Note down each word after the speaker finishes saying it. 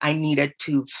I needed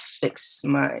to fix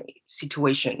my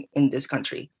situation in this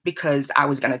country because I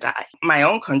was going to die. My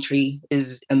own country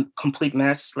is a complete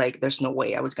mess. Like, there's no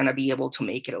way I was going to be able to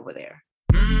make it over there.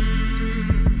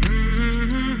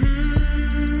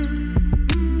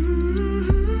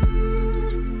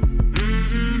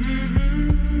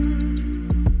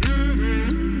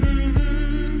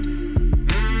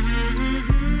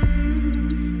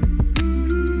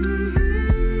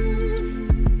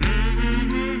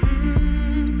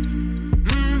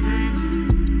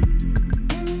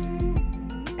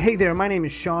 Hey there, my name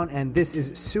is Sean, and this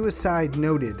is Suicide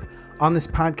Noted. On this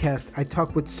podcast, I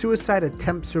talk with suicide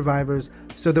attempt survivors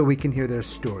so that we can hear their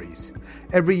stories.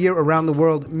 Every year around the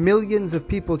world, millions of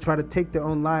people try to take their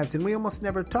own lives, and we almost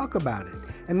never talk about it.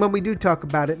 And when we do talk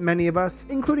about it, many of us,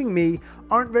 including me,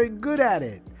 aren't very good at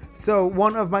it. So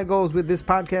one of my goals with this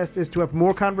podcast is to have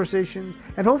more conversations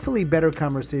and hopefully better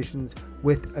conversations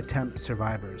with attempt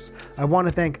survivors. I want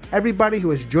to thank everybody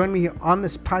who has joined me here on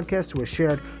this podcast, who has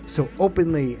shared so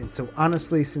openly and so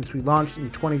honestly since we launched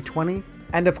in 2020.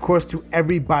 And of course, to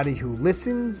everybody who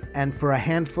listens, and for a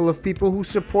handful of people who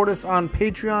support us on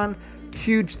Patreon,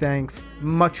 huge thanks,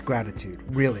 much gratitude,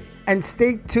 really. And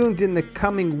stay tuned in the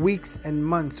coming weeks and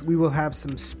months. We will have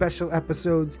some special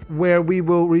episodes where we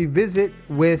will revisit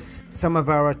with some of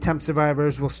our attempt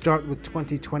survivors. We'll start with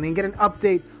 2020 and get an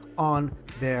update on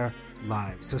their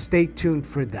lives. So stay tuned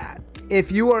for that.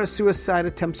 If you are a suicide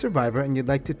attempt survivor and you'd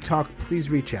like to talk, please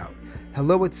reach out.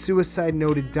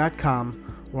 hello@suicidenoted.com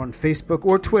or on Facebook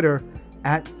or Twitter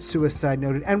 @Suicide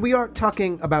Noted. And we are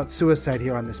talking about suicide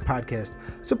here on this podcast,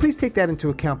 so please take that into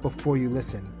account before you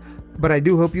listen. But I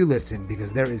do hope you listen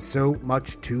because there is so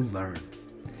much to learn.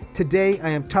 Today I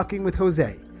am talking with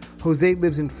Jose. Jose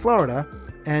lives in Florida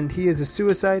and he is a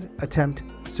suicide attempt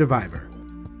survivor.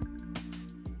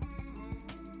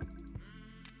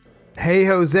 Hey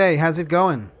Jose, how's it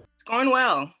going? It's going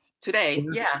well today,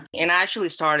 yeah. And I actually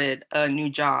started a new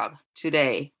job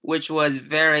today, which was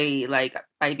very, like,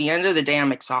 by the end of the day,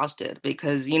 I'm exhausted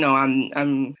because,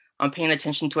 I'm paying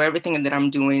attention to everything that I'm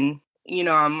doing.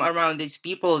 I'm around these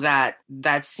people that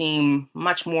seem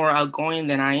much more outgoing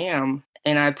than I am.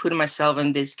 And I put myself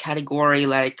in this category,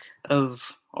 like,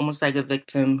 of almost like a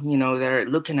victim. They're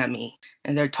looking at me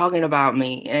and they're talking about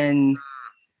me, and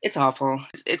it's awful.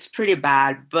 It's pretty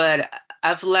bad, but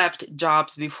I've left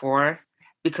jobs before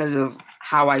because of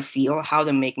how I feel, how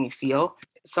they make me feel.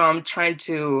 So I'm trying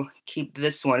to keep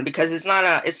this one because it's not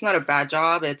a bad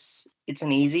job. It's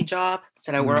an easy job. It's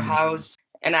at a warehouse,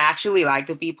 and I actually like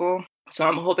the people. So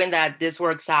I'm hoping that this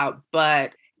works out,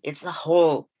 but it's a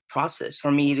whole process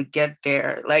for me to get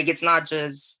there. Like, it's not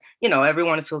just,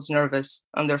 everyone feels nervous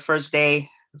on their first day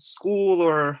of school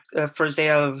or first day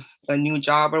of a new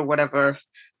job or whatever.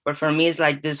 But for me, it's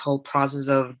like this whole process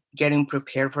of getting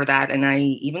prepared for that.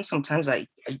 And sometimes I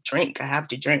drink. I have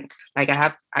to drink. Like, I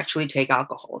have to actually take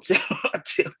alcohol to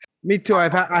Me too. I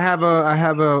have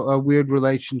a weird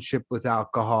relationship with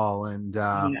alcohol, and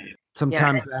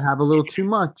sometimes I have a little too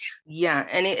much. Yeah,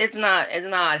 and it's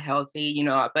not healthy,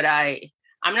 but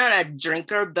I'm not a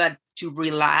drinker, but to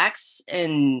relax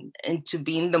and to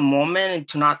be in the moment and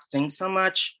to not think so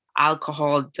much,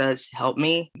 alcohol does help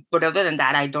me. But other than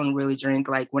that, I don't really drink.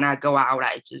 Like, when I go out,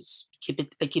 I just keep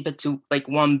it to like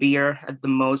one beer at the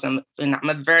most. I'm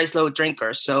a very slow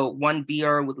drinker, so one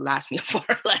beer would last me for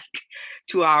like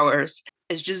 2 hours.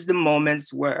 It's just the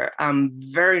moments where I'm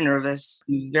very nervous,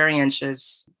 very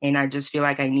anxious, and I just feel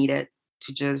like I need it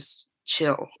to just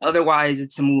chill. Otherwise,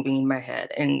 it's a movie in my head,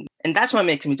 and that's what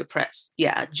makes me depressed.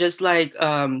 Yeah, just like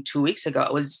 2 weeks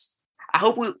ago, I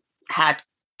hope we had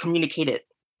communicated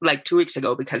like 2 weeks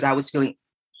ago because I was feeling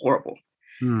horrible.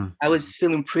 I was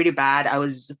feeling pretty bad. I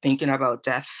was thinking about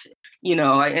death, and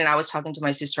I was talking to my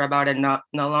sister about it not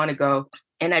long ago.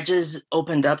 And I just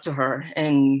opened up to her,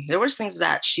 and there was things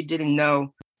that she didn't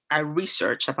know. I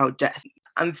researched about death.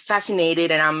 I'm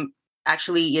fascinated, and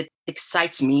it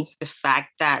excites me, the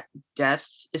fact that death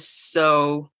is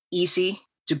so easy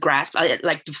to grasp,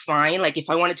 like to find. Like,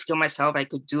 if I wanted to kill myself, I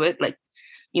could do it. Like,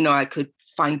 I could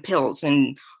find pills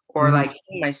or like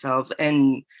heal myself.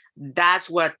 And that's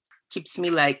what keeps me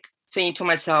like saying to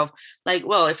myself, like,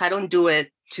 well, if I don't do it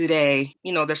today,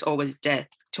 there's always death.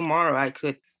 Tomorrow I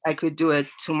could do it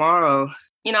tomorrow.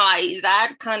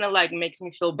 That kind of like makes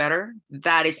me feel better,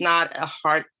 that it's not a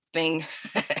hard thing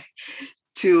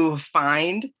to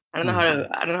find. I don't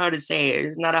know how to say it.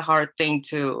 It's not a hard thing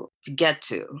to get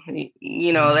to.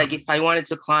 Like, if I wanted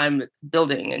to climb a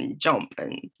building and jump,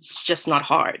 and it's just not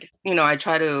hard. I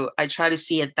try to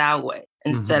see it that way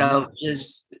instead of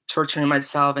just torturing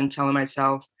myself and telling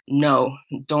myself no,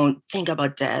 don't think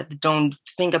about death. Don't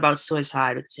think about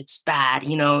suicide because it's bad.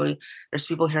 There's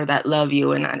people here that love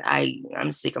you, and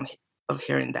I'm sick of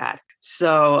hearing that.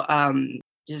 So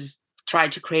just try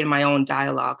to create my own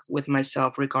dialogue with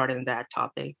myself regarding that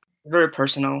topic. Very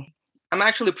personal. I'm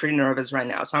actually pretty nervous right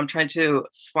now, so I'm trying to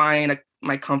find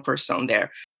my comfort zone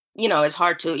there. It's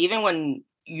hard to, even when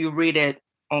you read it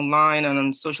online and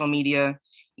on social media,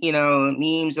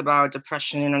 memes about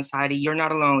depression and anxiety. You're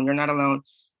not alone. You're not alone.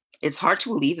 It's hard to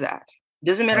believe that. It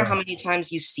doesn't matter how many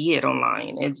times you see it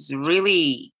online. It's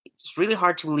really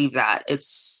hard to believe that.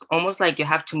 It's almost like you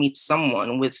have to meet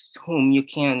someone with whom you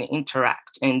can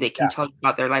interact and they can tell you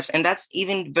about their lives. And that's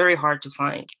even very hard to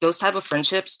find. Those type of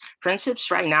friendships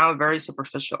right now are very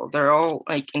superficial. They're all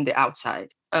like in the outside.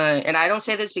 And I don't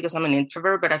say this because I'm an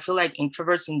introvert, but I feel like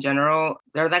introverts in general,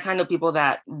 they're that kind of people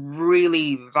that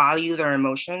really value their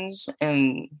emotions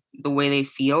and the way they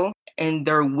feel. And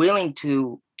they're willing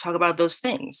to talk about those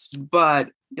things. But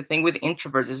the thing with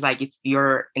introverts is like, if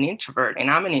you're an introvert and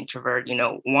I'm an introvert,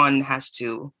 one has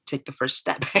to take the first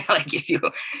step. Like if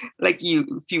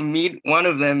you meet one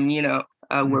of them,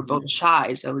 we're both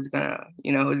shy. So who's gonna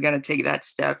take that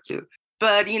step too?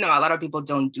 But a lot of people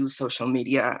don't do social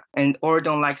media or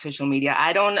don't like social media.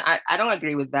 I don't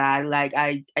agree with that. Like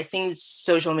I think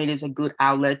social media is a good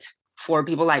outlet for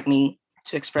people like me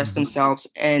to express themselves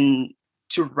and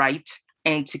to write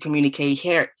and to communicate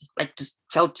here, like to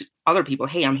tell to other people,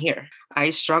 hey, I'm here. I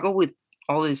struggle with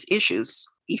all these issues.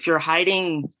 If you're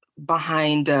hiding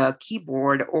behind a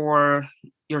keyboard or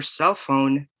your cell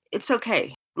phone, it's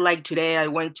okay. Like today, I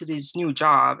went to this new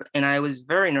job and I was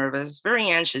very nervous, very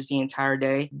anxious the entire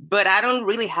day, but I don't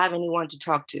really have anyone to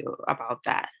talk to about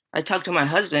that. I talk to my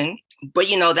husband, but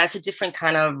that's a different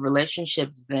kind of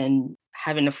relationship than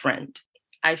having a friend.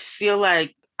 I feel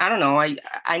like, I don't know,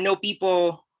 I know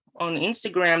people on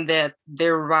Instagram that they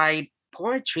write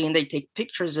poetry and they take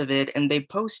pictures of it and they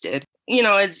post it.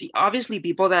 It's obviously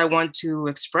people that want to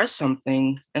express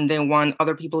something and they want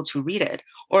other people to read it,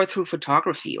 or through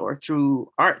photography or through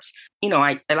arts.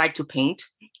 I like to paint,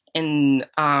 and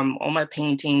all my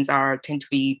paintings tend to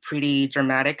be pretty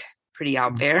dramatic, pretty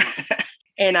out there.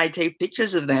 And I take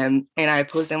pictures of them and I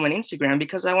post them on Instagram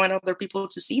because I want other people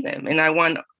to see them and I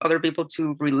want other people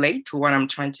to relate to what I'm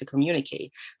trying to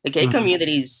communicate. The gay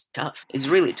community is tough. It's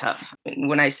really tough.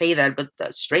 When I say that, but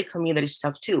the straight community is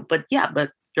tough too. But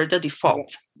you're the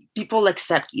default. People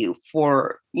accept you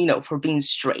for being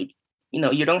straight.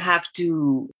 You don't have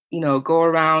to, go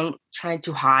around trying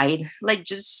to hide. Like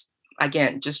just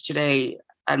today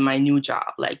at my new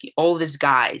job, like all these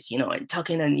guys, and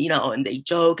talking and, and they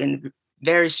joke and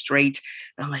very straight.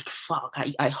 And I'm like, fuck,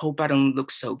 I hope I don't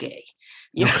look so gay.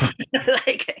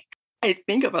 Like I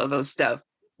think about those stuff.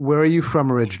 Where are you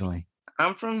from originally?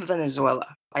 I'm from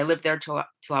Venezuela. I lived there till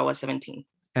I was 17.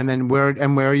 And then where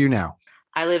are you now?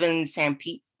 I live in St.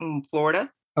 Pete, Florida.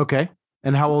 Okay.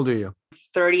 And how old are you?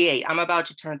 38. I'm about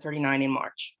to turn 39 in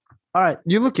March. All right.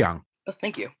 You look young. Oh,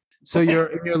 thank you. So you're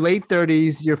in your late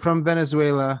 30s. You're from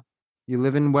Venezuela. You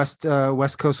live in West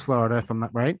Coast, Florida, if I'm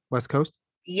not right. West Coast?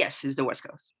 Yes, it's the West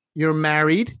Coast. You're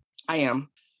married. I am.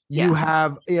 You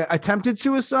have attempted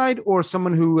suicide or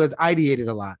someone who has ideated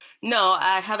a lot? No,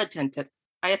 I have attempted.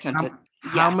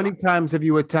 How many times have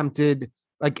you attempted,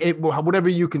 whatever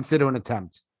you consider an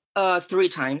attempt? 3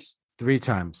 times. 3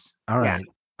 times. All right. Yeah.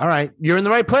 All right. You're in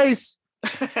the right place.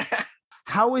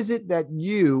 How is it that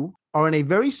you are in a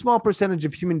very small percentage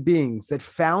of human beings that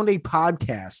found a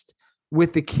podcast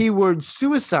with the keyword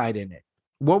suicide in it?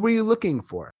 What were you looking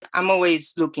for? I'm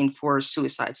always looking for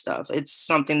suicide stuff. It's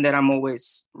something that I'm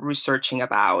always researching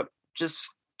about, just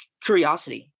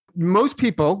curiosity. Most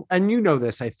people, and you know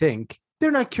this, I think, they're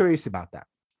not curious about that.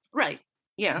 Right.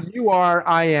 Yeah. You are,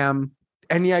 I am.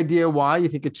 Any idea why? You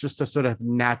think it's just a sort of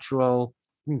natural,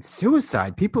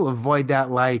 suicide. People avoid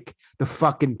that like the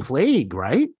fucking plague,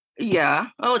 right? Yeah.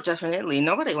 Oh, definitely.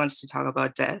 Nobody wants to talk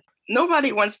about death.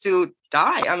 Nobody wants to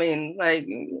die. I mean, like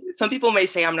some people may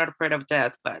say I'm not afraid of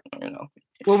death, but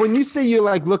Well, when you say you're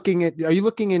like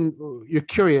you're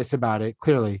curious about it,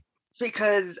 clearly.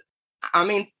 Because I'm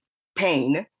in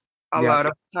pain a lot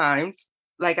of times.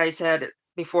 Like I said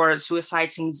before,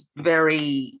 suicide seems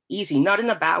very easy, not in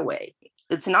a bad way.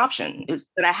 It's an option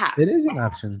that I have. It is an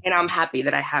option. And I'm happy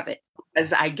that I have it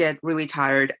as I get really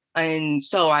tired. And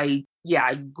so I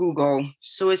Google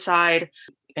suicide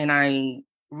and I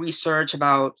research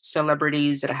about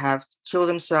celebrities that have killed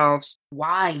themselves,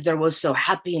 why they were so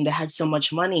happy and they had so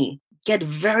much money. Get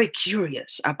very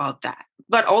curious about that.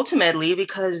 But ultimately,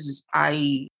 because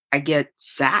I get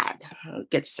sad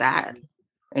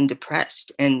and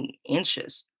depressed and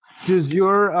anxious, Does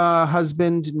your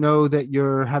husband know that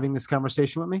you're having this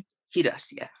conversation with me? He does,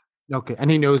 yeah. Okay.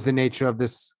 And he knows the nature of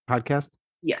this podcast?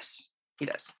 Yes, he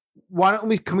does.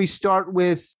 Can we start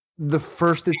with the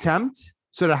first attempt?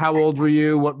 Sort of how old were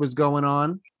you? What was going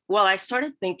on? Well, I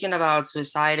started thinking about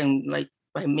suicide in like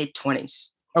my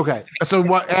mid-20s. Okay. So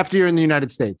what after you're in the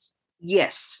United States?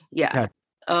 Yes, yeah. Okay.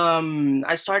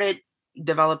 I started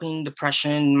developing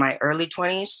depression in my early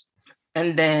 20s,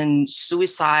 and then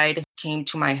suicide came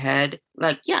to my head.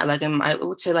 Like, yeah, I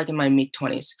would say like in my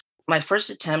mid-20s. My first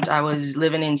attempt, I was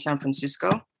living in San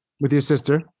Francisco. With your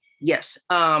sister? Yes.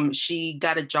 She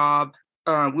got a job.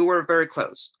 We were very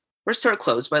close. We're still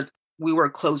close, but we were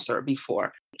closer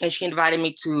before. And she invited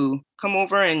me to come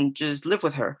over and just live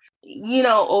with her. You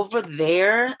know, over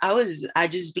there, I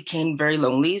just became very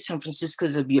lonely. San Francisco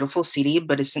is a beautiful city,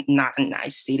 but it's not a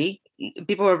nice city.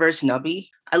 People are very snobby,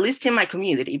 at least in my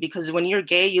community, because when you're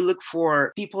gay, you look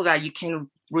for people that you can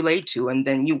relate to, and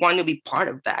then you want to be part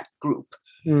of that group.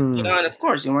 You know, and of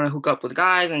course, you want to hook up with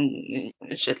guys and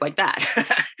shit like that.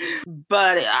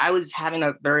 But I was having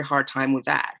a very hard time with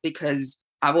that because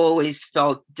I've always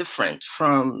felt different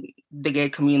from the gay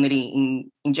community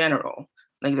in general.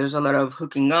 Like there's a lot of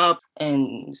hooking up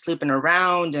and sleeping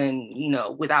around and, you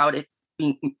know, without it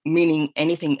meaning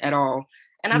anything at all.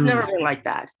 And I've never been like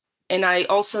that. And I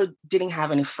also didn't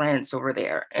have any friends over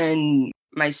there. And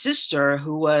my sister,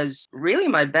 who was really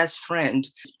my best friend,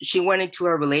 she went into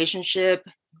a relationship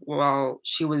while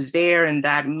she was there, and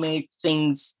that made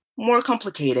things more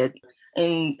complicated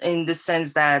in the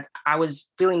sense that I was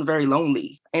feeling very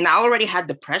lonely. And I already had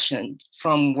depression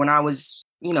from when I was,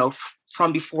 you know,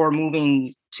 from before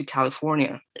moving to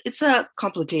California. It's a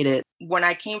complicated. When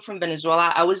I came from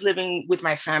Venezuela, I was living with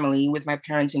my family, with my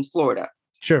parents in Florida.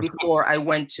 Sure. Before I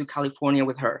went to California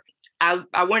with her.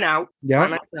 I went out by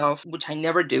myself, which I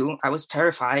never do. I was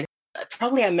terrified.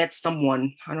 Probably I met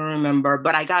someone, I don't remember,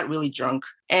 but I got really drunk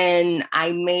and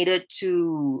I made it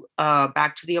to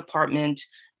back to the apartment,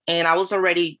 and I was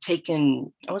only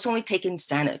taking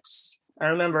Xanax. I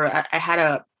remember I had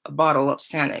a bottle of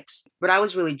Xanax, but I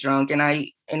was really drunk and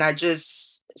I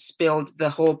just spilled the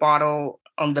whole bottle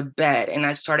on the bed and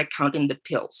I started counting the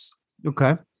pills.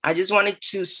 Okay. I just wanted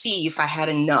to see if I had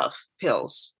enough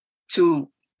pills to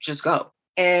just go.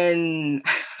 And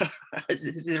this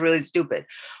is really stupid.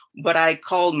 But I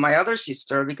called my other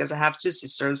sister because I have two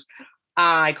sisters.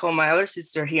 I called my other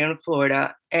sister here in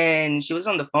Florida and she was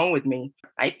on the phone with me.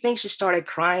 I think she started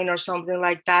crying or something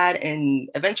like that. And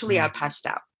eventually I passed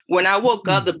out. When I woke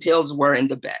up, the pills were in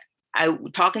the bed. I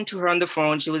talking to her on the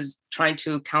phone. She was trying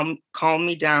to calm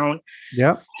me down.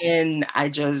 Yeah. And I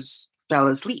just fell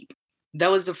asleep. That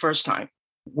was the first time.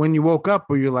 When you woke up,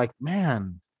 were you like,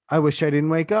 man, I wish I didn't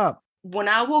wake up? When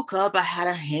I woke up, I had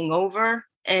a hangover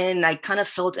and I kind of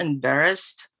felt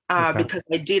embarrassed because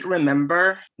I did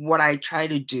remember what I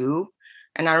tried to do.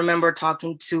 And I remember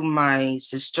talking to my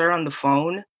sister on the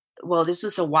phone. Well, this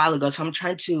was a while ago, so I'm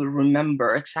trying to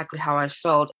remember exactly how I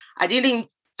felt. I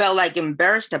didn't feel like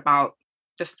embarrassed about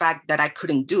the fact that I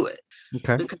couldn't do it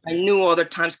because I knew other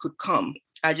times could come.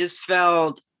 I just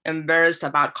felt embarrassed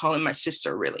about calling my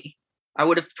sister, really. I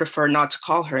would have preferred not to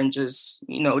call her and just,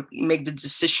 you know, make the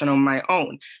decision on my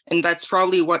own. And that's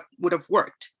probably what would have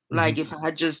worked. Like if I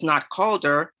had just not called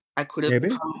her, I could have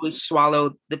probably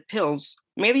swallowed the pills.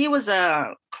 Maybe it was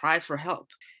a cry for help.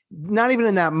 Not even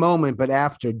in that moment, but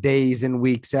after, days and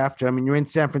weeks after. I mean, you're in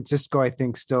San Francisco, I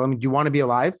think, still. I mean, do you want to be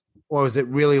alive? Or is it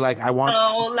really like,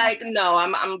 No,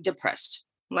 I'm depressed.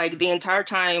 Like the entire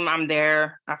time I'm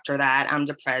there after that, I'm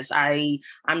depressed.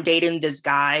 I'm dating this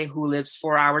guy who lives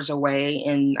 4 hours away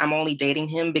and I'm only dating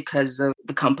him because of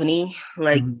the company,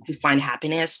 like to find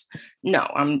happiness. No,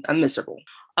 I'm miserable.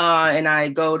 And I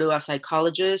go to a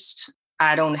psychologist.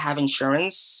 I don't have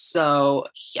insurance. So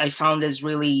I found this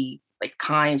really like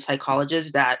kind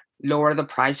psychologist that lowered the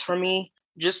price for me.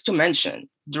 Just to mention,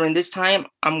 during this time,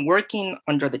 I'm working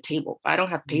under the table. I don't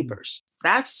have papers.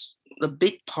 That's a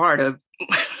big part of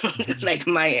like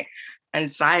my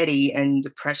anxiety and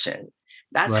depression.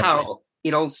 That's how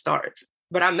it all starts.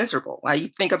 But I'm miserable. I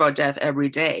think about death every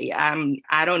day.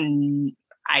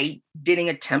 I didn't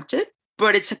attempt it,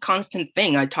 but it's a constant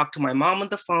thing. I talk to my mom on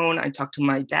the phone. I talk to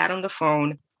my dad on the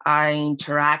phone. I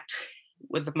interact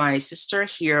with my sister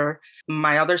here.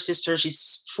 My other sister,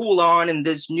 she's full on in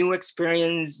this new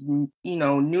experience, you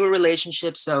know, new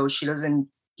relationship. So she doesn't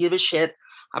give a shit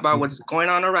about what's going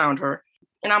on around her.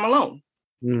 And I'm alone.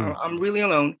 I'm really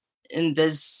alone in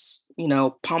this, you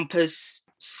know, pompous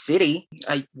city.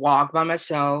 I walk by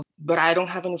myself, but I don't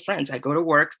have any friends. I go to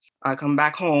work, I come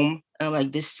back home, and I'm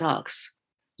like, this sucks.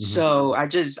 Mm-hmm. So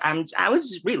I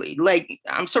was really like,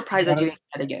 I'm surprised I didn't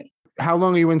try it again. How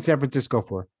long are you in San Francisco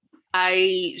for?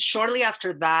 Shortly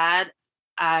after that,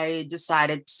 I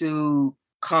decided to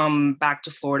come back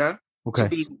to Florida to Okay.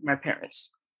 be with my parents.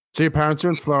 So your parents are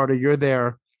in Florida, you're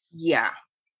there. Yeah,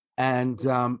 And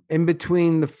in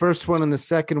between the first one and the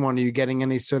second one, are you getting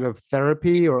any sort of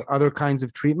therapy or other kinds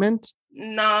of treatment?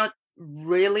 not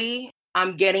really.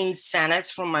 I'm getting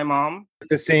Xanax from my mom.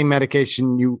 The same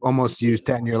medication you almost used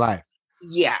to end your life.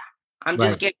 Yeah,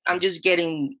 Right. I'm just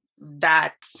getting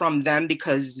that from them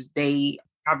because they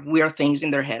have weird things in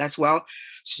their head as well.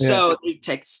 Yeah. So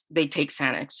they take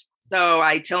Xanax. So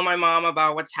I tell my mom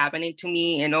about what's happening to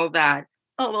me and all that.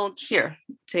 Oh, well, here,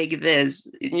 take this.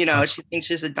 You know, she thinks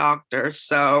she's a doctor.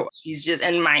 So she's just,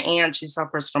 and my aunt, she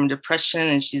suffers from depression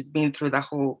and she's been through the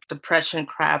whole depression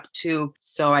crap too.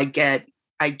 So I get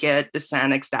the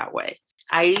Xanax that way.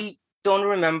 I don't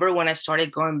remember when I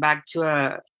started going back to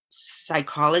a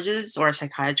psychologist or a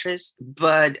psychiatrist,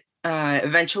 but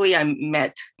eventually I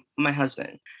met my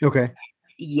husband. Okay.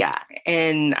 Yeah,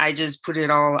 and I just put it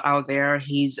all out there.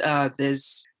 He's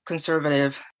this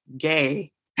conservative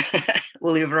gay,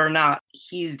 believe it or not.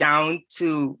 He's down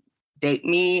to date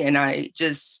me, and I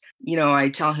just, I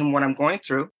tell him what I'm going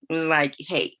through. It was like,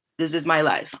 hey, this is my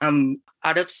life. I'm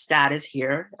out of status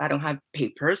here. I don't have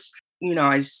papers.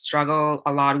 I struggle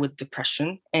a lot with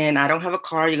depression and I don't have a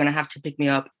car. You're going to have to pick me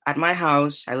up at my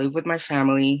house. I live with my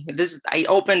family. I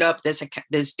opened up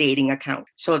this dating account.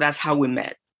 So that's how we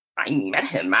met. I met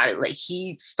him. Like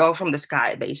he fell from the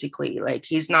sky, basically. Like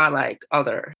he's not like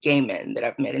other gay men that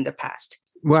I've met in the past.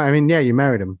 Well, I mean, yeah, you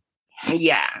married him.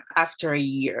 Yeah, after a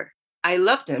year. I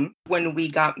loved him when we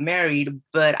got married,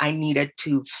 but I needed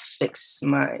to fix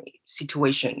my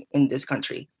situation in this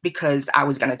country because I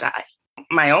was going to die.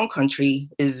 My own country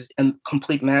is a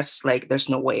complete mess. Like there's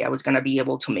no way I was going to be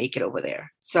able to make it over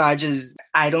there. So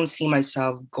I don't see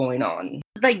myself going on.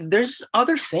 Like there's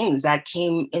other things that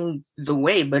came in the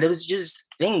way, but it was just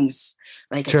things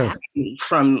like Sure. attacking me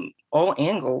from all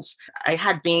angles. I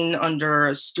had been under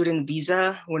a student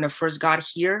visa when I first got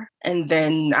here. And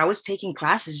then I was taking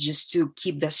classes just to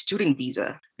keep the student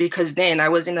visa because then I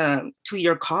was in a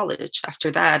 2-year college.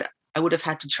 After that, I would have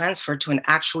had to transfer to an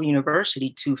actual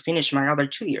university to finish my other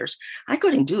 2 years. I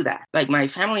couldn't do that. Like my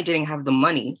family didn't have the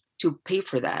money to pay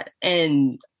for that.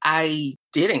 And I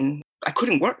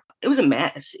couldn't work. It was a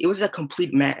mess. It was a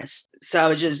complete mess. So I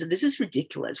was just, this is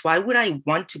ridiculous. Why would I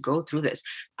want to go through this?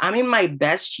 I'm in my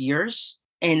best years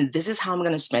and this is how I'm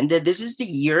going to spend it. This is the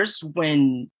years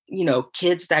when,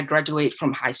 kids that graduate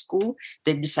from high school,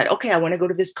 they decide, okay, I want to go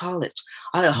to this college.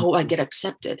 I hope I get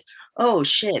accepted. Oh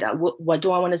shit, what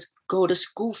do I want to go to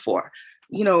school for?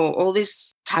 All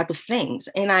these type of things.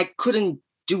 And I couldn't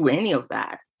do any of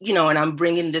that, and I'm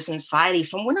bringing this anxiety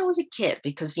from when I was a kid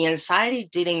because the anxiety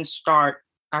didn't start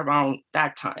around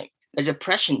that time. The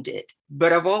depression did.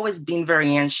 But I've always been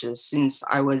very anxious since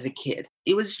I was a kid.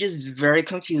 It was just very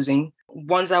confusing.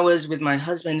 Once I was with my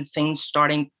husband, things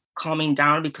started calming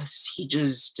down because he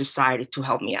just decided to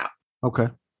help me out. Okay.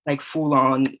 Like full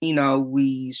on,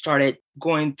 we started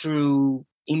going through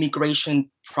immigration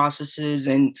processes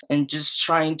and just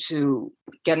trying to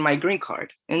get my green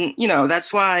card. And,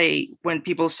 that's why when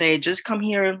people say, just come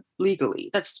here legally,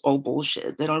 that's all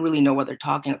bullshit. They don't really know what they're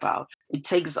talking about. It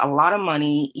takes a lot of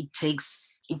money. It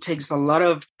takes a lot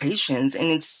of patience.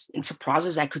 And it's a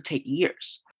process that could take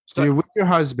years. So you're with your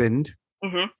husband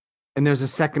mm-hmm. and there's a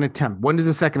second attempt. When does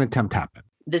the second attempt happen?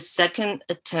 The second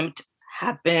attempt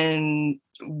happened,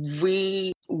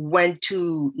 we went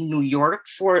to New York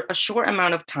for a short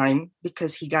amount of time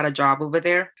because he got a job over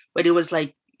there, but it was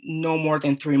like no more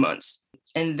than 3 months.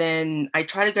 And then I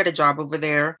tried to get a job over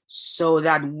there so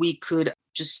that we could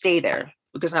just stay there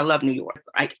because I love New York.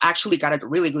 I actually got a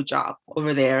really good job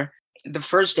over there. The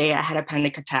first day I had a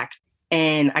panic attack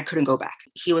and I couldn't go back.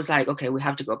 He was like, okay, we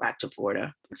have to go back to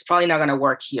Florida. It's probably not going to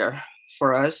work here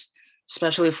for us,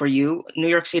 especially for you. New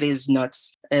York City is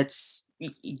nuts. It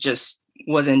just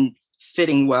wasn't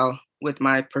fitting well with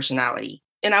my personality.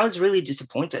 And I was really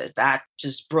disappointed. That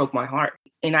just broke my heart.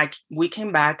 And we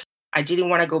came back. I didn't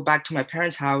want to go back to my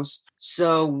parents' house.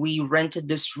 So we rented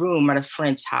this room at a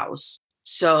friend's house.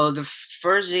 So the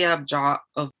first day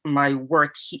of my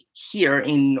work here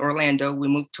in Orlando, we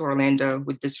moved to Orlando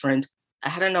with this friend. I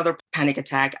had another panic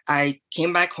attack. I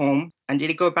came back home and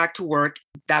didn't go back to work.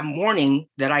 That morning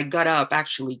that I got up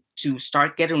actually to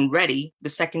start getting ready, the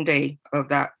second day of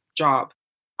that job,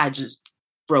 I just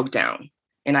broke down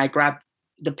and I grabbed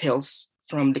the pills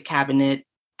from the cabinet.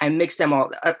 I mixed them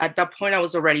all. At that point, I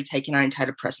was already taking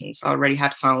antidepressants. I already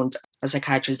had found a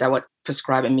psychiatrist that was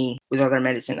prescribing me with other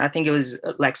medicine. I think it was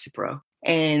Lexapro.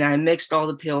 and I mixed all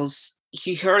the pills.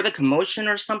 He heard the commotion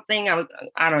or something.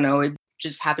 I don't know. It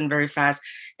just happened very fast.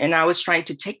 And I was trying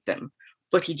to take them,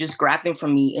 but he just grabbed them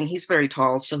from me, and he's very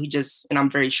tall. So and I'm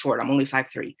very short. I'm only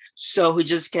 5'3". So he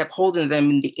just kept holding them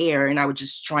in the air, and I was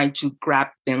just trying to grab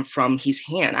them from his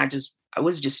hand. I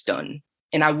was just done,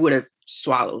 and I would have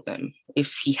swallowed them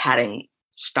if he hadn't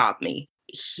stopped me.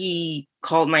 He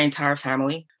called my entire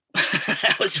family.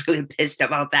 I was really pissed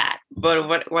about that. But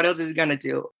what else is he gonna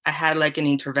do? I had like an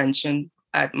intervention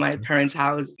at my parents'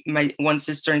 house. My one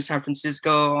sister in San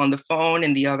Francisco on the phone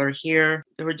and the other here.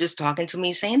 They were just talking to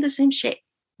me, saying the same shit.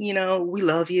 We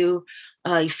love you.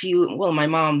 My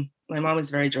mom is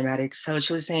very dramatic. So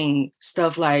she was saying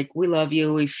stuff like, we love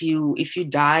you. If you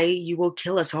die, you will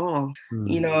kill us all,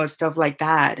 stuff like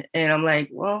that. And I'm like,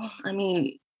 well, I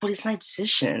mean, what is my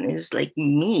decision? It's like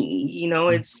me,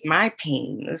 it's my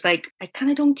pain. It's like, I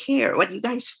kind of don't care what you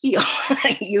guys feel,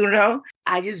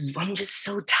 I'm just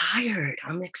so tired.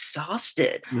 I'm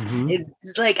exhausted. Mm-hmm.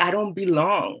 It's like, I don't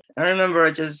belong. I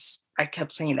remember I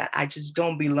kept saying that. I just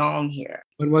don't belong here.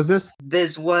 When was this?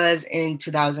 This was in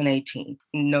 2018,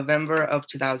 November of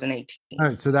 2018. All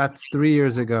right. So that's 3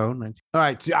 years ago. All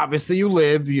right. So obviously you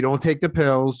live, you don't take the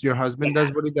pills. Your husband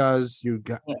does what he does.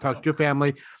 Talk to your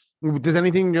family. Does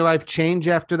anything in your life change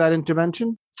after that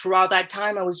intervention? Throughout that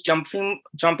time, I was jumping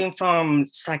from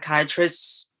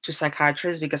psychiatrist to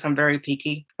psychiatrist because I'm very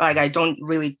picky. Like, I don't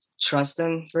really trust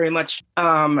them very much.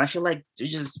 I feel like they're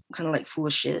just kind of like full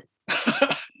of shit.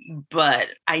 But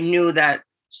I knew that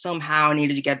somehow I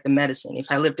needed to get the medicine. If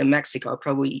I lived in Mexico, I'd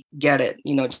probably get it,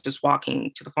 just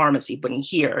walking to the pharmacy. But in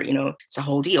here, it's a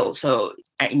whole deal. So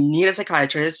I need a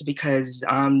psychiatrist because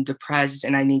I'm depressed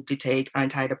and I need to take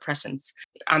antidepressants.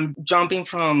 I'm jumping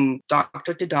from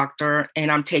doctor to doctor,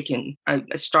 and I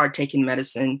start taking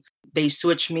medicine. They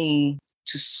switch me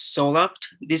to Zoloft.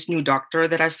 This new doctor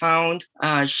that I found,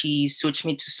 she switched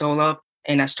me to Zoloft,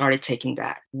 and I started taking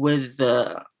that with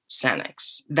the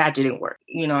Xanax. That didn't work.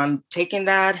 I'm taking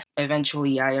that.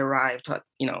 Eventually, I arrived at,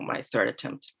 my third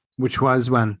attempt. Which was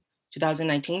when?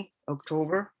 2019,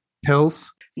 October.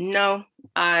 Pills? No,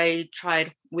 I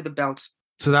tried with a belt.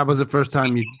 So that was the first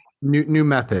time you new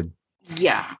method.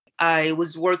 Yeah. I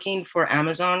was working for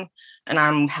Amazon, and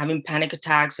I'm having panic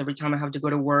attacks every time I have to go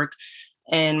to work.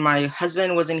 And my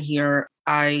husband wasn't here.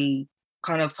 I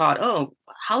kind of thought, oh,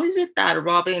 how is it that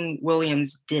Robin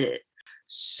Williams did it?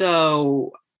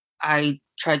 So I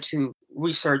tried to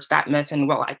research that method.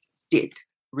 Well, I did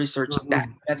research that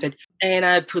method. And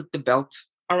I put the belt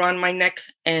around my neck,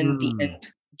 and the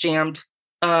end jammed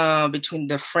between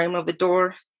the frame of the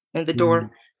door and the door.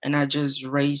 And I just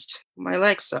raised my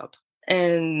legs up.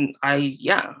 And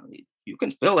you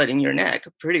can feel it in your neck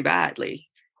pretty badly.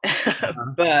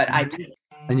 But I didn't.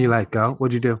 And you let go?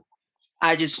 What'd you do?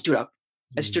 I just stood up.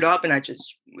 I stood up and I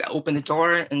just opened the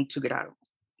door and took it out.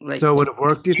 So it would have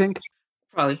worked, do you think?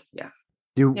 Probably, yeah.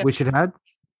 You wish it had?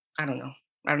 I don't know.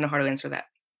 I don't know how to answer that.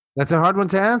 That's a hard one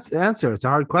to answer. It's a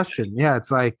hard question. Yeah, it's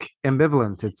like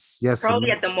ambivalent. It's yes. Probably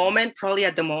at the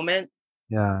moment.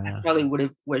 Yeah. I probably would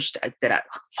have wished that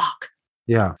fuck.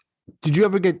 Yeah. Did you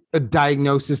ever get a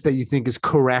diagnosis that you think is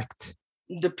correct?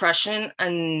 Depression,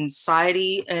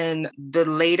 anxiety, and the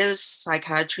latest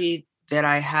psychiatry that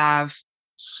I have,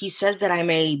 he says that I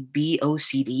may be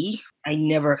OCD. I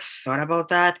never thought about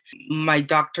that. My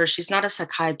doctor, she's not a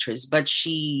psychiatrist, but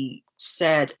she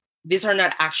said these are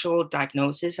not actual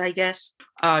diagnoses, I guess.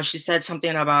 She said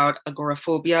something about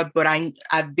agoraphobia, but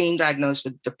I've been diagnosed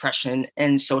with depression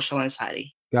and social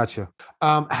anxiety. Gotcha.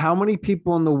 How many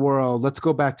people in the world, let's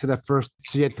go back to that first,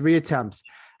 so you had 3 attempts.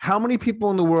 How many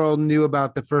people in the world knew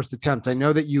about the first attempt? I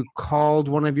know that you called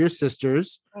one of your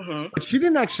sisters, but she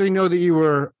didn't actually know that you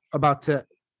were about to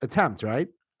attempt, right?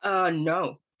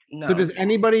 No. So does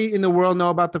anybody in the world know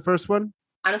about the first one?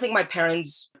 I don't think my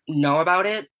parents know about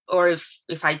it. Or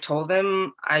if I told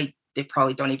them, they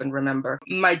probably don't even remember.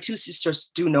 My 2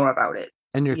 sisters do know about it.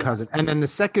 And your cousin. And then the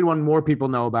second one, more people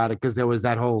know about it because there was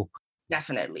that whole...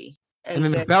 Definitely. And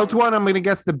then the belt one, I'm going to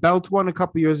guess the belt one a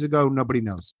couple years ago, nobody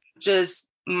knows. Just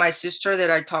my sister that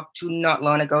I talked to not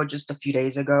long ago, just a few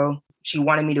days ago, she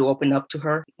wanted me to open up to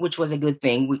her, which was a good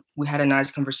thing. We had a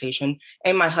nice conversation.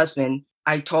 And my husband,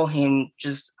 I told him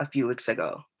just a few weeks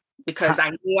ago because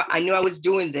I knew I was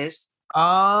doing this.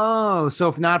 Oh, so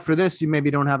if not for this, you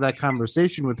maybe don't have that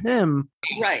conversation with him.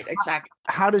 Right, exactly.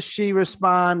 How does she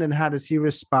respond and how does he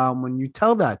respond when you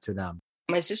tell that to them?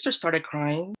 My sister started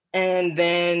crying. And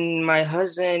then my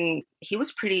husband, he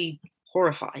was pretty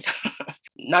horrified.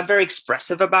 Not very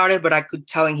expressive about it, but I could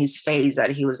tell in his face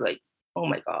that he was like, oh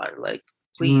my God, like,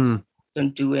 please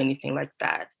don't do anything like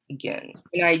that again.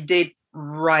 And I did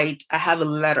write, I have a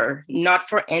letter, not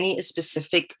for any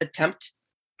specific attempt,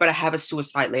 but I have a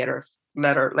suicide letter,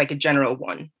 like a general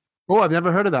one. Oh, I've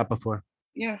never heard of that before.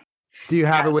 Yeah. Do you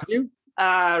have it with you?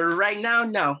 Right now,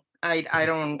 no. I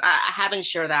don't, I haven't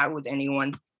shared that with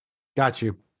anyone. Got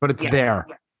you. But it's Yeah. there.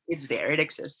 It's there. It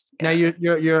exists. Now Yeah.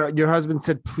 your husband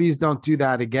said, please don't do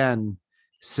that again.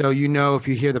 So, if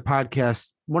you hear the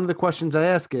podcast, one of the questions I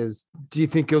ask is, do you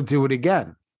think you'll do it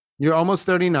again? You're almost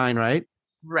 39, right?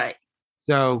 Right.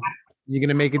 So you're going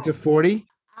to make it to 40?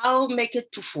 I'll make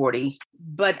it to 40,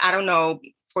 but I don't know,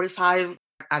 45.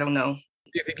 I don't know.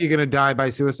 Do you think you're going to die by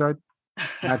suicide?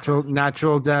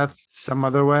 Natural death, some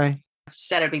other way? I've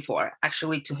said it before,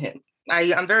 actually, to him.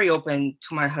 I'm very open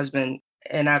to my husband,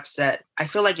 and I've said, I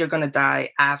feel like you're going to die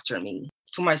after me.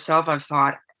 To myself, I've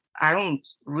thought, I don't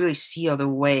really see other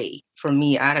way for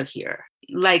me out of here.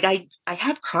 Like I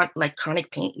have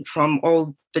chronic pain from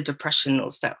all the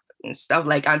depressional stuff and stuff.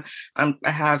 Like I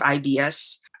have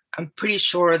IBS. I'm pretty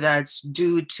sure that's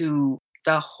due to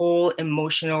the whole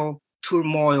emotional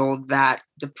turmoil that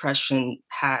depression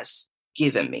has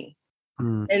given me.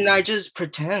 And I just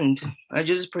pretend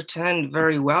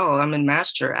very well. I'm a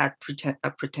master at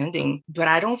pretending, but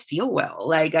I don't feel well.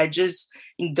 Like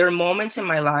there are moments in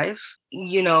my life,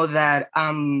 that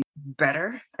I'm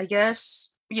better, I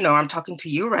guess. I'm talking to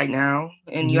you right now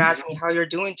and you ask me how you're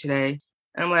doing today.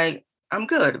 And I'm like, I'm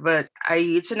good, but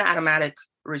it's an automatic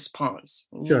response,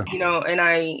 sure. And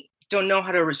I don't know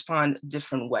how to respond a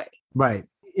different way. Right.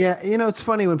 Yeah. It's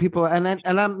funny when people, and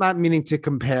I'm not meaning to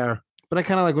compare, but I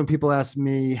kind of like when people ask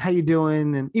me, how you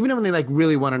doing? And even when they like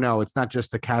really want to know, it's not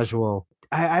just a casual,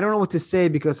 I don't know what to say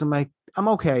because I'm like, I'm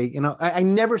okay. I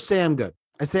never say I'm good.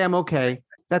 I say I'm okay.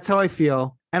 That's how I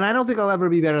feel. And I don't think I'll ever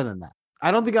be better than that.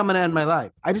 I don't think I'm going to end my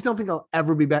life. I just don't think I'll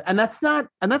ever be better. And that's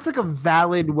like a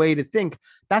valid way to think.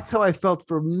 That's how I felt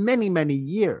for many, many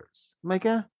years. I'm like,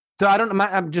 So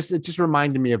it just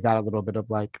reminded me of that a little bit of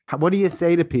like, what do you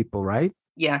say to people? Right.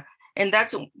 Yeah. And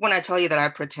that's when I tell you that I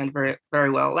pretend very, very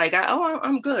well. Like,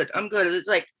 I'm good. I'm good. It's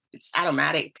like, it's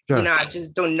automatic. Sure. I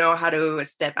just don't know how to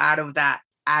step out of that.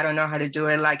 I don't know how to do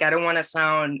it. Like, I don't want to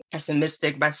sound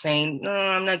pessimistic by saying, no,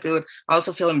 I'm not good. I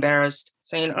also feel embarrassed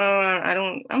saying,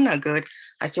 I'm not good.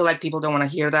 I feel like people don't want to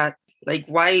hear that. Like,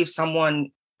 why if someone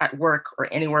at work or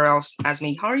anywhere else asks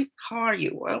me, how are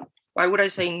you? Well, why would I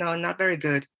say, no, not very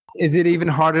good? Is it even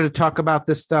harder to talk about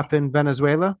this stuff in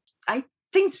Venezuela? I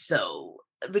think so,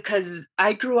 because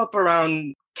I grew up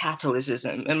around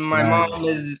Catholicism and my mom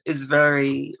is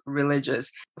very religious.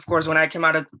 Of course, when I came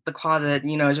out of the closet,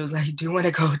 she was like, do you want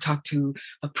to go talk to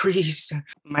a priest?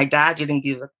 My dad didn't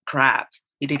give a crap.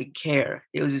 He didn't care.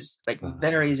 It was just like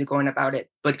very easy going about it.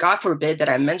 But God forbid that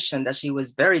I mentioned that she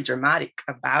was very dramatic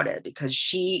about it, because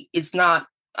it's not,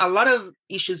 a lot of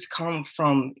issues come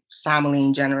from family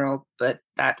in general, but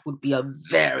that would be a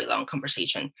very long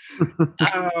conversation.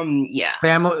 Yeah.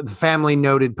 Family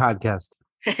noted podcast.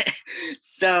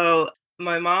 So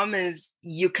my mom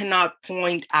you cannot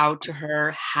point out to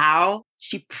her how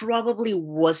she probably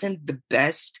wasn't the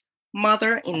best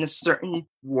mother in a certain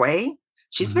way.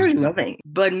 She's very loving,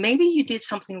 but maybe you did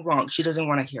something wrong. She doesn't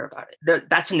want to hear about it.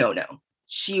 That's a no-no.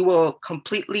 She will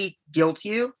completely guilt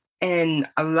you. And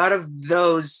a lot of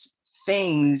those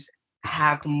things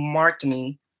have marked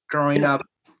me growing up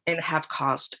and have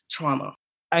caused trauma.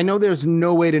 I know there's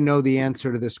no way to know the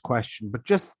answer to this question, but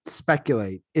just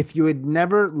speculate. If you had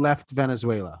never left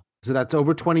Venezuela, so that's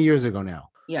over 20 years ago now.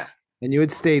 Yeah. And you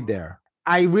had stayed there.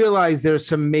 I realize there's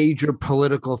some major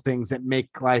political things that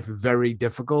make life very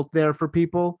difficult there for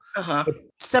people. But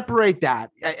separate that.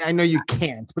 I know you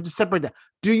can't, but just separate that.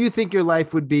 Do you think your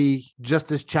life would be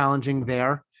just as challenging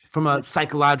there from a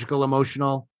psychological,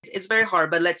 emotional? It's very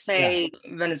hard, but let's say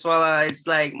Venezuela is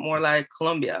like more like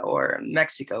Colombia or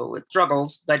Mexico with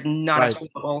struggles, but not as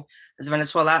horrible as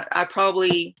Venezuela. I'd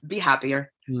probably be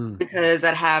happier because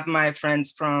I'd have my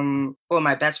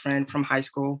my best friend from high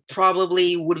school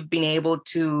probably would have been able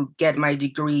to get my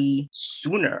degree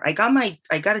sooner. I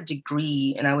got a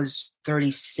degree and I was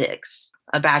 36,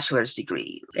 a bachelor's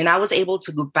degree. And I was able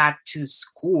to go back to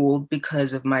school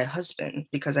because of my husband,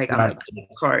 because I got my green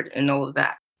card and all of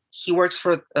that. He works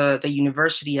for the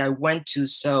university I went to.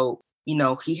 So,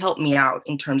 he helped me out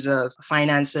in terms of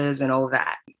finances and all of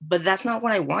that. But that's not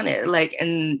what I wanted. Like,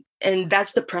 and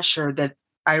that's the pressure that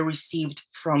I received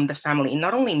from the family.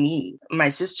 Not only me, my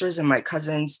sisters and my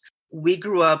cousins, we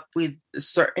grew up with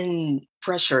certain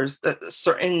pressures,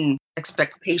 certain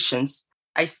expectations.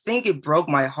 I think it broke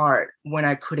my heart when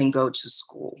I couldn't go to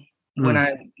school. When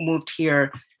I moved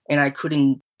here and I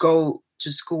couldn't go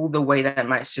to school the way that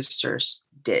my sisters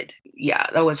did. Yeah,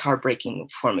 that was heartbreaking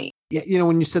for me. Yeah,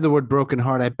 when you said the word broken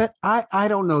heart, I bet I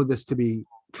don't know this to be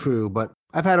true, but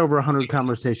I've had over 100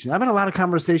 conversations. I've had a lot of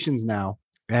conversations now,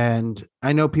 and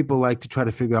I know people like to try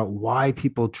to figure out why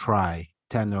people try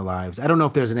to end their lives. I don't know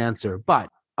if there's an answer, but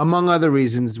among other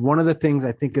reasons, one of the things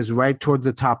I think is right towards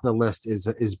the top of the list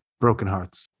is broken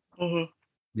hearts. Mm-hmm.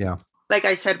 Yeah. Like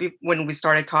I said when we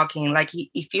started talking, like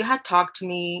if you had talked to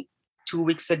me 2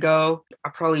 weeks ago, I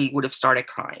probably would have started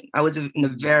crying. I was in a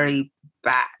very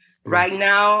bad. Right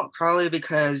now, probably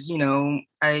because,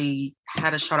 I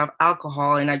had a shot of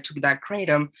alcohol and I took that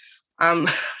kratom, I'm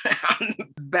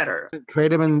better.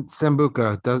 Kratom and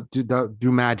Sambuca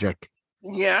do magic.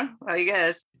 Yeah, I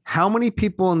guess. How many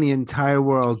people in the entire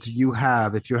world do you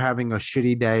have if you're having a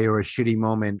shitty day or a shitty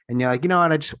moment and you're like, you know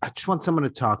what, I just want someone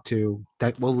to talk to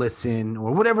that will listen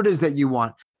or whatever it is that you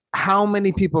want? How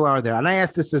many people are there? And I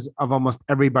ask this of almost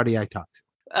everybody I talk to.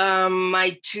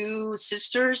 My 2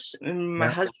 sisters, my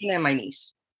husband, and my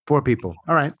niece. 4 people.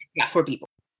 All right. Yeah, 4 people.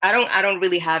 I don't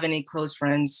really have any close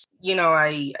friends.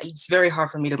 It's very hard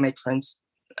for me to make friends.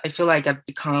 I feel like I've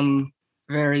become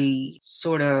very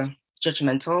sort of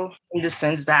judgmental in the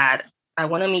sense that I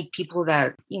want to meet people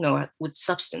that, with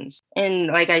substance. And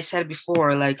like I said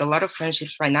before, like a lot of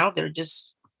friendships right now, they're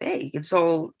just fake. It's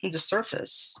all in the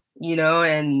surface,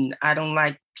 and I don't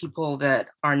like people that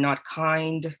are not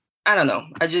kind. I don't know.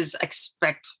 I just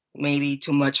expect maybe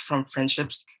too much from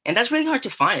friendships. And that's really hard to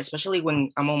find, especially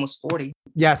when I'm almost 40.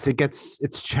 Yes,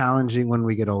 it's challenging when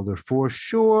we get older, for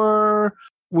sure.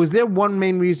 Was there one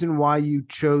main reason why you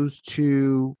chose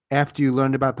to, after you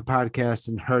learned about the podcast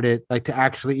and heard it, like to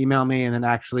actually email me and then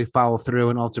actually follow through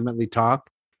and ultimately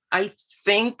talk? I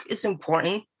think it's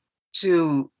important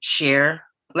to share,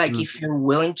 like if you're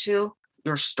willing to,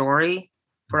 your story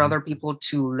for other people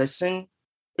to listen.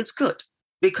 It's good.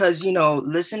 Because,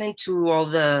 listening to all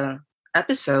the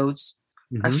episodes,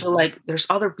 I feel like there's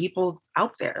other people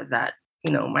out there that,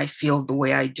 might feel the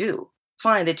way I do.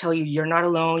 Fine, they tell you, you're not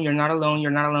alone, you're not alone, you're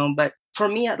not alone. But for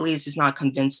me, at least, it's not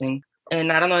convincing.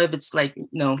 And I don't know if it's like,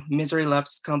 misery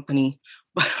loves company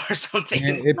or something.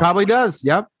 It probably does.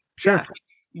 Yep. Sure.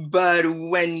 Yeah. But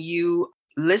when you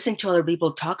listen to other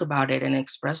people talk about it and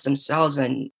express themselves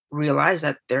and realize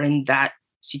that they're in that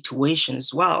situation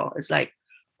as well, it's like,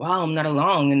 wow, I'm not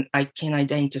alone and I can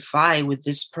identify with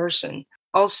this person.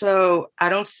 Also, I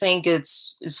don't think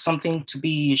it's something to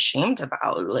be ashamed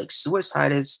about. Like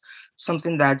suicide is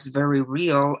something that's very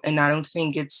real. And I don't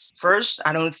think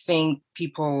I don't think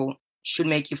people should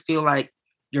make you feel like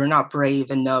you're not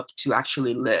brave enough to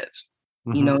actually live.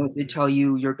 They tell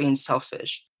you you're being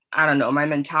selfish. I don't know. My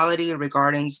mentality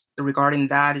regarding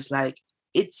that is like,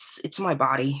 it's my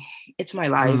body. It's my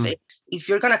life. If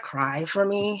you're going to cry for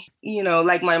me,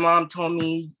 like my mom told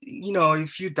me,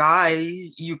 if you die,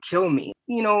 you kill me.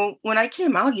 When I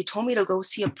came out, you told me to go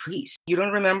see a priest. You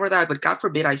don't remember that, but God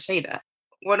forbid I say that.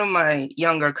 One of my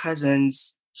younger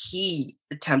cousins, he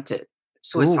attempted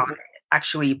suicide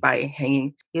actually by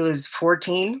hanging. He was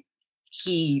 14.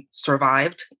 He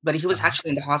survived, but he was actually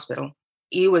in the hospital.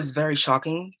 It was very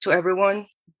shocking to everyone.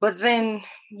 But then,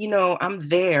 I'm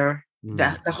there.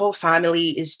 That the whole family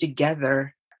is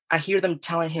together. I hear them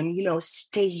telling him,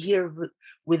 stay here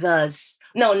with us.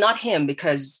 No, not him,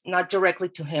 because not directly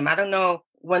to him. I don't know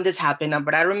when this happened,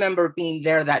 but I remember being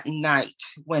there that night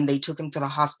when they took him to the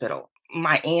hospital.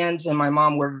 My aunts and my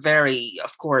mom were very,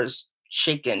 of course,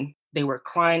 shaken. They were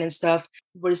crying and stuff.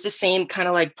 But it's the same kind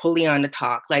of like pulling on the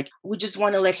talk. Like, we just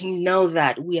want to let him know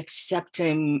that we accept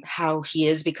him how he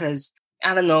is because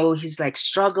I don't know, he's like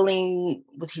struggling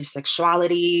with his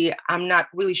sexuality. I'm not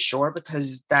really sure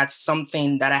because that's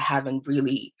something that I haven't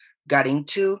really got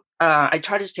into. I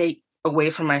try to stay away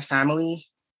from my family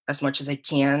as much as I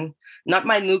can. Not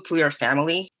my nuclear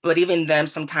family, but even them,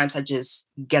 sometimes I just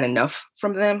get enough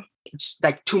from them. It's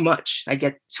like too much. I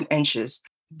get too anxious.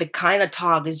 The kind of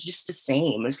talk is just the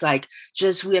same. It's like,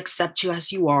 just we accept you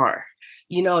as you are.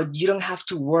 You don't have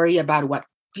to worry about what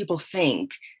people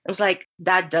think. It was like,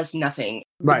 that does nothing.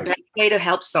 Right. The best way to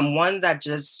help someone that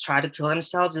just try to kill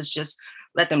themselves is just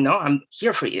let them know I'm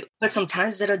here for you. But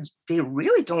sometimes they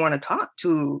really don't want to talk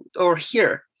to or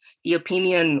hear the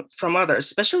opinion from others,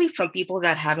 especially from people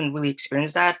that haven't really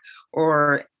experienced that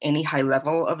or any high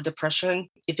level of depression.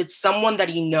 If it's someone that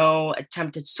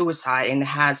attempted suicide and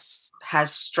has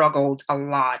struggled a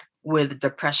lot with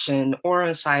depression or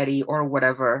anxiety or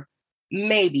whatever,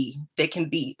 maybe there can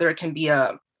be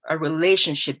a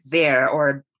relationship there or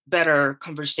a better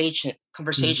conversation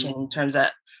in terms of,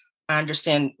 I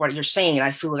understand what you're saying.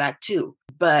 I feel that too.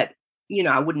 But,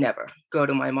 I would never go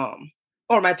to my mom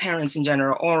or my parents in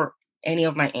general or any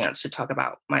of my aunts to talk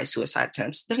about my suicide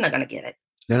attempts. They're not going to get it.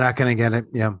 They're not going to get it.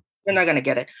 Yeah. They're not gonna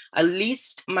get it. At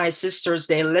least my sisters,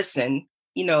 they listen.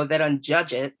 They don't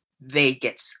judge it. They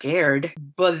get scared,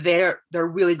 but they're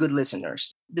really good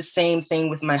listeners. The same thing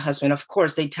with my husband. Of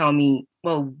course, they tell me,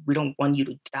 "Well, we don't want you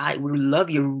to die. We love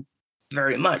you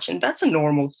very much," and that's a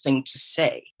normal thing to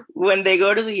say. When they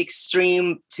go to the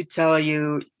extreme to tell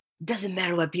you, doesn't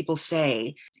matter what people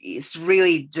say, it's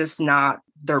really just not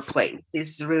their place.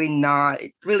 It's really not.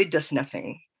 It really does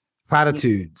nothing.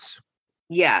 Platitudes.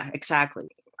 Yeah, exactly.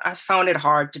 I found it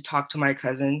hard to talk to my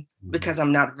cousin because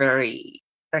I'm not very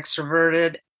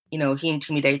extroverted. He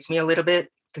intimidates me a little bit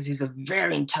because he's a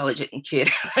very intelligent kid.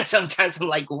 Sometimes I'm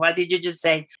like, what did you just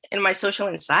say? And my social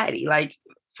anxiety, like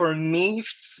for me,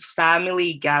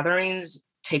 family gatherings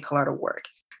take a lot of work.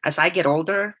 As I get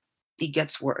older, it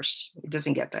gets worse. It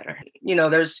doesn't get better.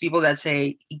 There's people that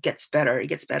say it gets better. It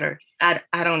gets better. I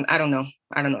don't know. I don't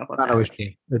know about not that. Always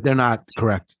true. They're not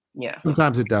correct. Yeah.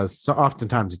 Sometimes it does. So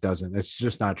oftentimes it doesn't. It's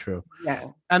just not true. Yeah.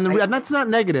 And that's not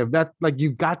negative. That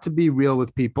you got to be real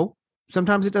with people.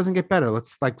 Sometimes it doesn't get better.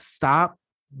 Let's stop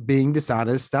being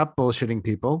dishonest. Stop bullshitting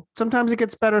people. Sometimes it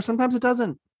gets better. Sometimes it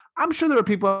doesn't. I'm sure there are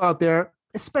people out there,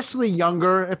 especially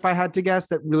younger, if I had to guess,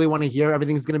 that really want to hear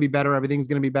everything's going to be better. Everything's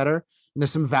going to be better. And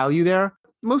there's some value there.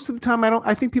 Most of the time,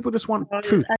 I think people just want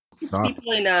truth. It's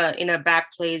people in a bad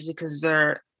place because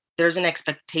there's an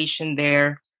expectation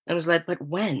there. And it was like, but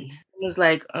when? It was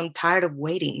like, I'm tired of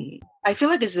waiting. I feel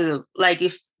like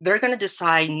if they're going to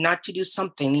decide not to do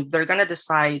something, if they're going to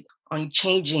decide on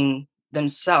changing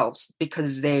themselves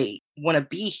because they want to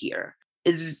be here,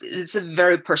 it's a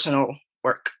very personal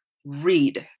work.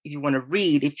 Read if you want to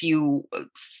read, if you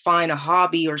find a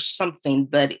hobby or something,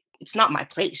 but it's not my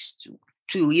place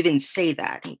to even say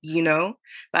that,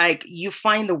 like you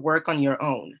find the work on your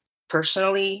own.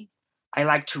 Personally, I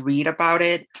like to read about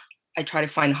it. I try to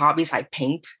find hobbies. I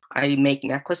paint, I make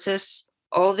necklaces,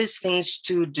 all these things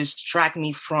to distract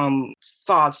me from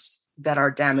thoughts that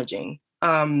are damaging.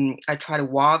 I try to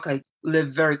walk. I live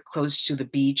very close to the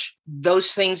beach.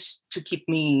 Those things to keep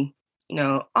me,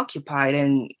 occupied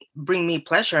and bring me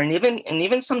pleasure. And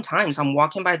even sometimes I'm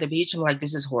walking by the beach. I'm like,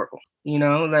 this is horrible.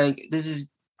 Like this is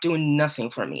doing nothing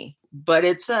for me. But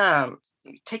it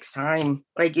takes time.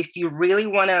 Like if you really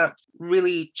want to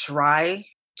really try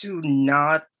to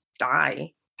not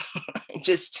die,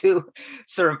 just to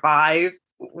survive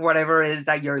whatever it is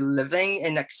that you're living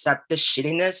and accept the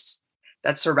shittiness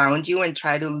that surrounds you and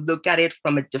try to look at it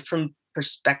from a different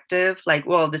perspective. Like,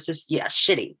 well, this is,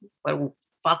 shitty, but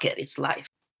fuck it, it's life.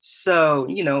 So,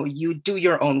 you do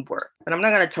your own work. But I'm not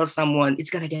going to tell someone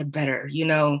it's going to get better,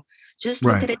 just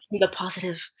look at it from the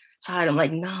positive side. I'm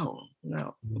like, no,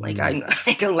 like I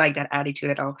don't like that attitude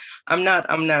at all. I'm not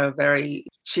a very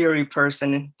cheery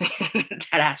person in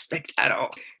that aspect at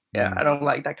all. Yeah, I don't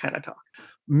like that kind of talk.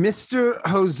 Mr.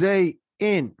 Jose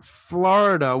in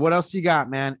Florida, what else you got,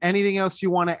 man? Anything else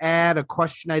you want to add? A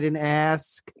question I didn't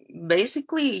ask?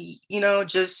 Basically,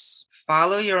 just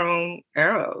follow your own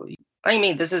arrow. I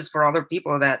mean, this is for other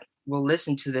people that will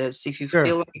listen to this. If you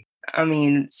feel like,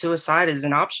 suicide is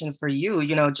an option for you,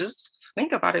 just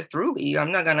think about it thoroughly.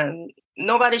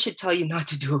 Nobody should tell you not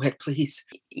to do it, please.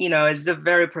 It's a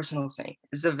very personal thing.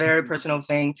 It's a very personal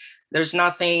thing. There's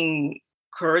nothing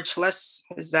courageless.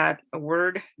 Is that a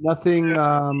word? Nothing.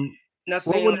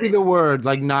 Nothing. What would be the word?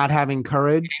 Like not having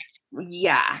courage?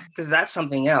 Yeah, because that's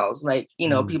something else. Like,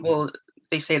 people,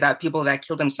 they say that people that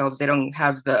kill themselves, they don't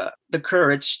have the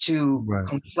courage to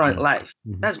confront life.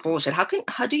 Mm-hmm. That's bullshit.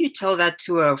 How do you tell that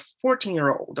to a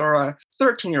 14-year-old or a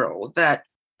 13-year-old that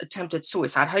attempted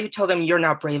suicide? How do you tell them you're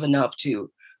not brave enough to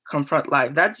confront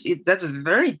life? That's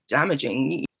very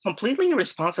damaging, completely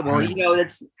irresponsible.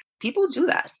 People do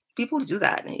that.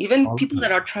 Even people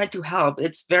that are trying to help,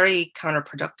 it's very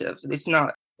counterproductive. It's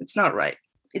not right.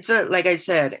 It's like I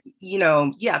said,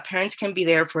 parents can be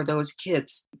there for those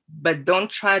kids, but don't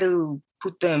try to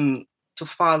put them to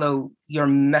follow your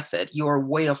method, your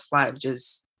way of life.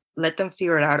 Just let them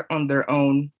figure it out on their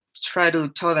own. Try to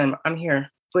tell them, I'm here.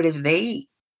 But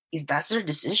if that's their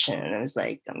decision, it's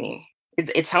like,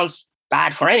 it sounds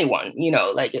bad for anyone,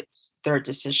 like it's their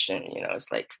decision,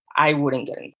 it's like, I wouldn't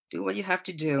get in. Do what you have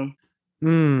to do.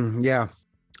 Yeah.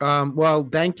 Well,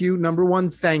 thank you. Number one,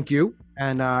 thank you.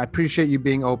 And I appreciate you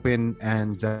being open.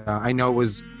 And I know it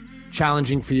was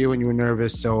challenging for you and you were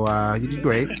nervous. So you did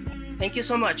great. Thank you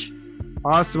so much.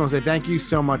 Awesome. Jose, thank you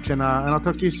so much. And I'll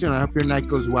talk to you soon. I hope your night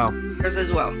goes well. Yours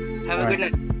as well. Have a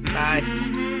good night. Bye.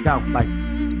 Ciao. Bye.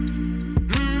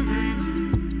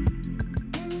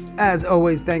 As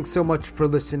always, thanks so much for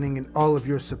listening and all of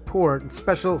your support. And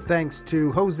special thanks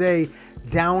to Jose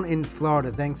down in Florida.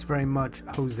 Thanks very much,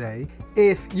 Jose.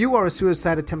 If you are a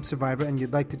suicide attempt survivor and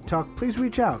you'd like to talk, please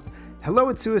reach out.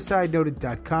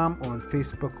 hello@suicidenoted.com or on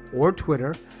Facebook or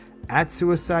Twitter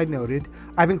 @SuicideNoted.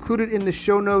 I've included in the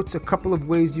show notes a couple of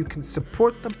ways you can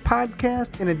support the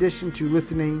podcast in addition to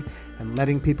listening and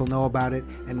letting people know about it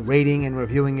and rating and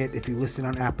reviewing it if you listen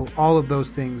on Apple. All of those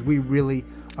things, we really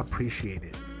appreciate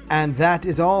it. And that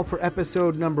is all for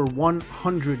episode number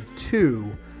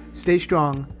 102. Stay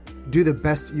strong. Do the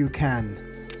best you can.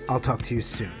 I'll talk to you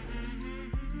soon.